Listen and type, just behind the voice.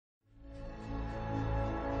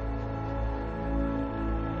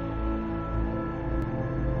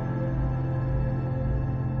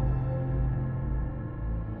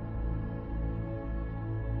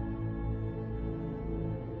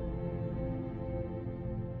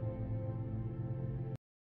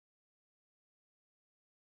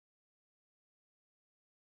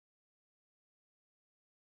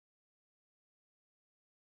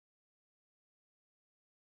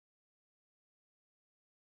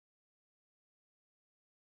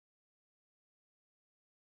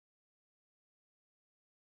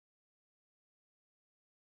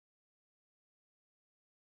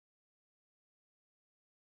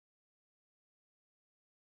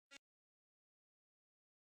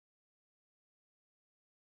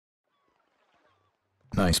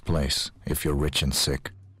Nice place, if you're rich and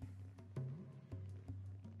sick.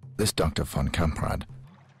 This Dr. von Kamprad.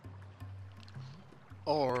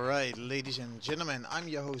 Alright, ladies and gentlemen, I'm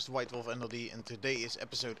your host White Wolf NLD, and today is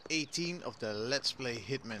episode 18 of the Let's Play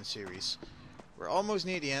Hitman series. We're almost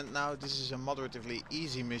near the end now. This is a moderately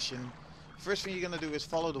easy mission. First thing you're gonna do is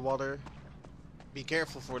follow the water. Be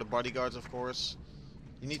careful for the bodyguards, of course.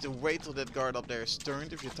 You need to wait till that guard up there is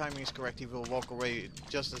turned. If your timing is correct, he will walk away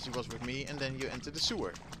just as he was with me, and then you enter the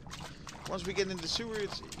sewer. Once we get in the sewer,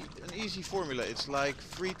 it's an easy formula. It's like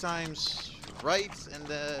 3 times right and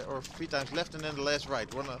or 3 times left and then the last right.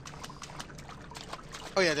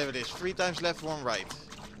 Oh yeah, there it is. 3 times left, 1 right.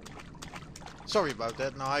 Sorry about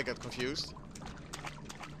that. Now I got confused.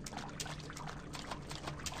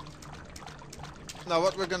 Now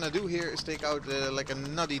what we're gonna do here is take out like a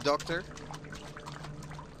nutty doctor.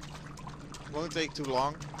 Won't take too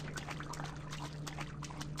long.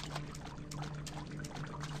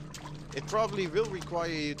 It probably will require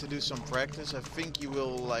you to do some practice. I think you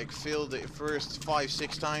will like fail the first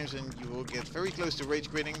 5-6 times and you will get very close to rage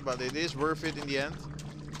quitting, but it is worth it in the end.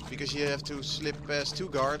 Because you have to slip past 2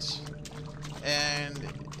 guards. And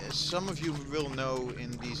as some of you will know,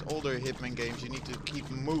 in these older Hitman games you need to keep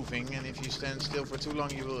moving, and if you stand still for too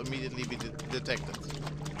long you will immediately be detected.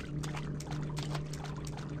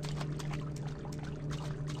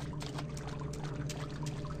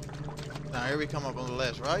 Now here we come up on the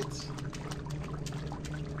last right.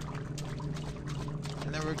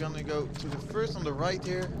 And then we're gonna go to the first on the right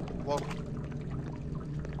here. Walk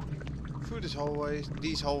through these hallways.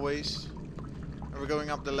 And we're going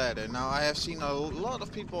up the ladder. Now I have seen a lot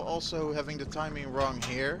of people also having the timing wrong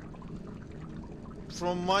here.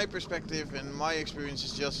 From my perspective and my experience,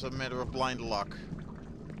 it's just a matter of blind luck.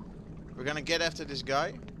 We're gonna get after this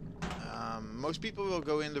guy. Most people will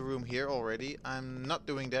go in the room here already. I'm not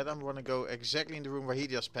doing that. I'm gonna go exactly in the room where he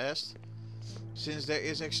just passed. Since there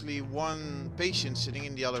is actually 1 patient sitting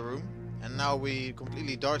in the other room. And now we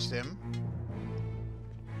completely dodged him.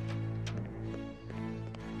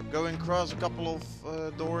 Going across a couple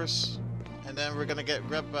of doors. And then we're gonna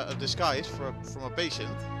grab a disguise from a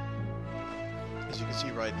patient. As you can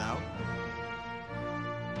see right now.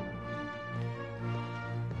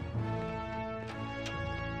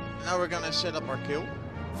 Now we're gonna set up our kill.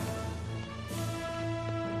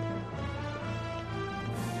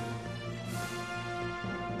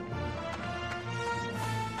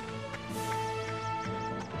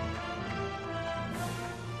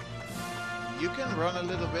 You can run a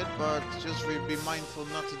little bit, but just be mindful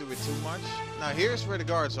not to do it too much. Now here's where the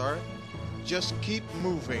guards are. Just keep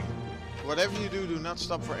moving. Whatever you do, do not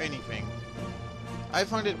stop for anything. I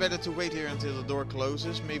find it better to wait here until the door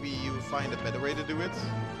closes. Maybe you find a better way to do it.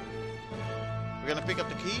 We're gonna pick up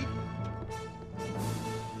the key.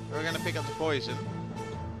 We're gonna pick up the poison.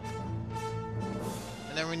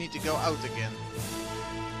 And then we need to go out again.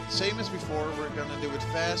 Same as before, we're gonna do it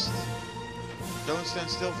fast. Don't stand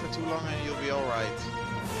still for too long and you'll be alright.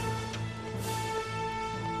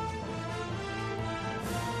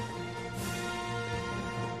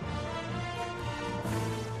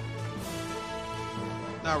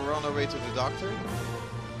 Now we're on our way to the doctor.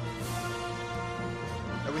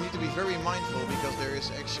 And we need to be very mindful because there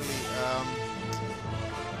is actually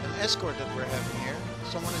an escort that we're having here.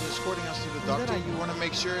 Someone is escorting us to the doctor. You want to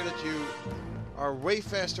make sure that you are way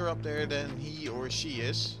faster up there than he or she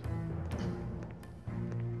is.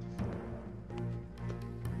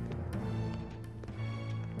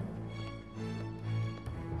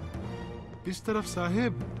 इस तरफ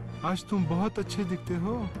साहिब, आज तुम बहुत अच्छे दिखते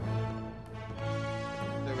हो.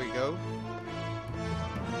 There we go.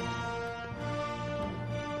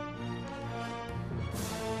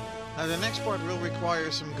 Now the next part will require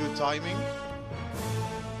some good timing.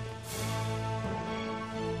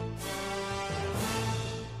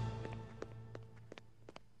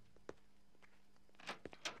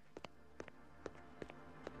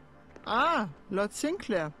 Ah, Lord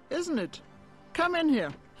Sinclair, isn't it? Come in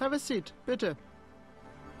here. Have a seat, bitte.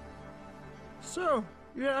 So,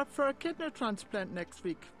 you're up for a kidney transplant next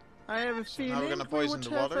week. I have a feeling we would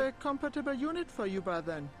have a compatible unit for you by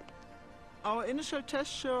then. Our initial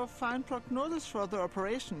tests show a fine prognosis for the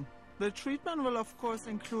operation. The treatment will of course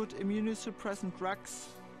include immunosuppressant drugs,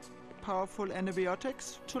 powerful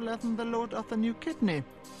antibiotics to lessen the load of the new kidney.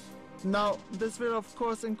 Now, this will of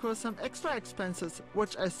course incur some extra expenses,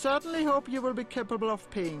 which I certainly hope you will be capable of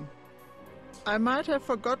paying. I might have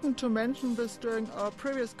forgotten to mention this during our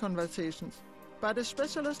previous conversations, but a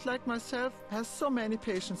specialist like myself has so many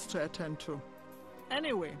patients to attend to.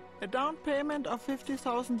 Anyway, a down payment of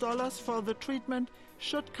 $50,000 for the treatment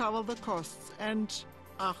should cover the costs, and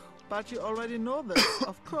But you already know this,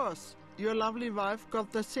 of course. Your lovely wife got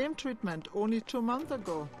the same treatment only 2 months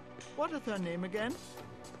ago. What is her name again?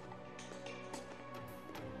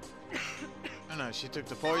 Oh no, she took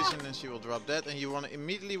the poison and she will drop that, and you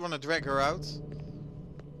immediately want to drag her out.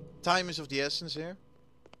 Time is of the essence here.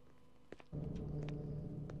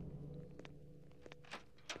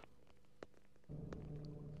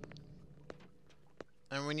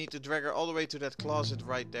 And we need to drag her all the way to that closet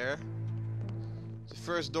right there. The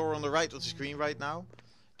first door on the right of the screen right now.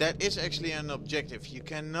 That is actually an objective. You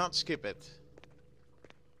cannot skip it.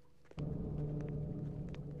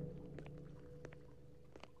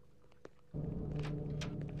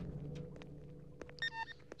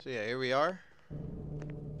 So yeah, here we are.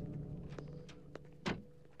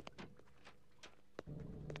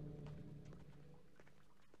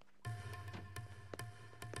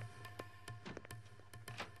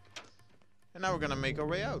 And now we're gonna make our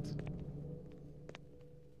way out.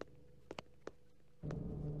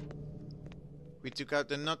 We took out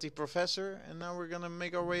the nutty professor, and now we're gonna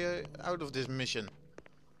make our way out of this mission.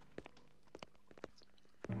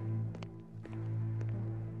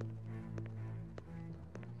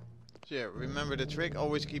 So yeah, remember the trick,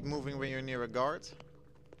 always keep moving when you're near a guard.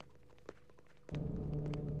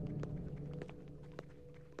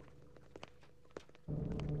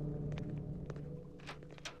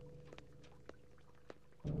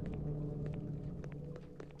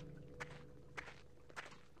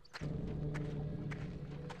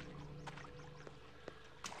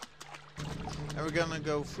 And we're gonna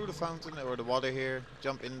go through the fountain or the water here,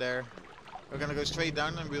 jump in there. We're gonna go straight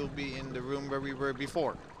down and we'll be in the room where we were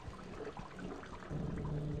before.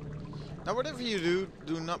 Now whatever you do,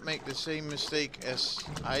 do not make the same mistake as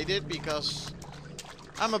I did, because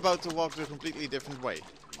I'm about to walk the completely different way.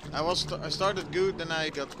 I started good, then I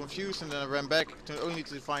got confused, and then I ran back only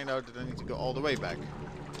to find out that I need to go all the way back.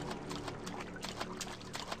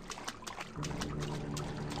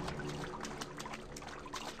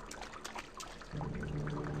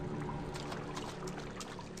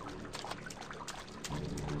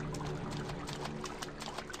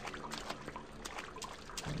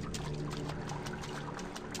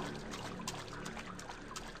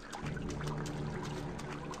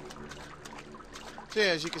 So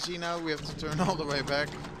yeah, as you can see now, we have to turn all the way back.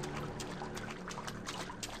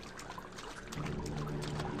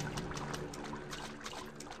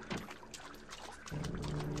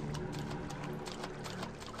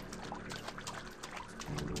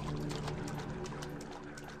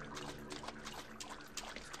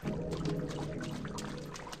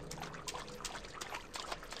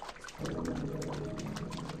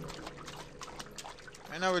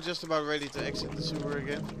 And now we're just about ready to exit the sewer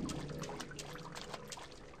again.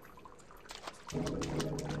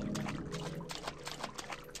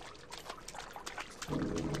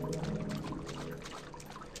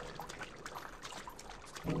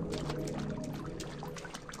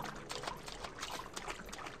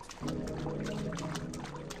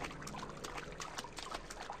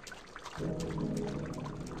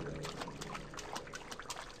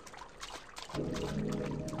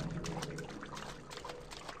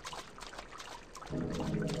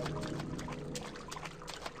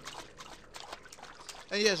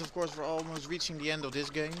 And yes, of course, we're almost reaching the end of this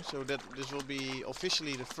game, so that this will be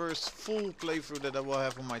officially the first full playthrough that I will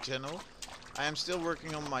have on my channel. I am still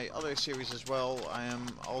working on my other series as well. I am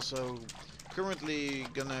also currently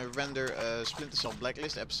gonna render a Splinter Cell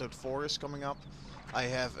Blacklist. Episode 4 is coming up. I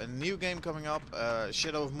have a new game coming up,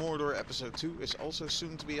 Shadow of Mordor Episode 2 is also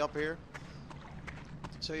soon to be up here.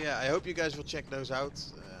 So yeah, I hope you guys will check those out.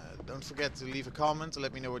 Don't forget to leave a comment to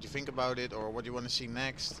let me know what you think about it or what you want to see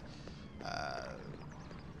next.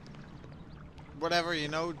 Whatever, you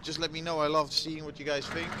know, just let me know. I love seeing what you guys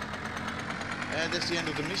think. And that's the end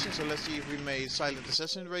of the mission, so let's see if we made Silent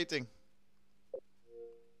Assassin rating.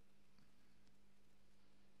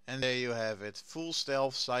 And there you have it, full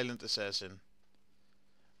stealth Silent Assassin.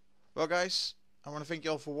 Well guys, I want to thank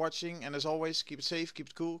you all for watching, and as always, keep it safe, keep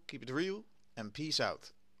it cool, keep it real, and peace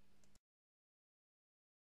out.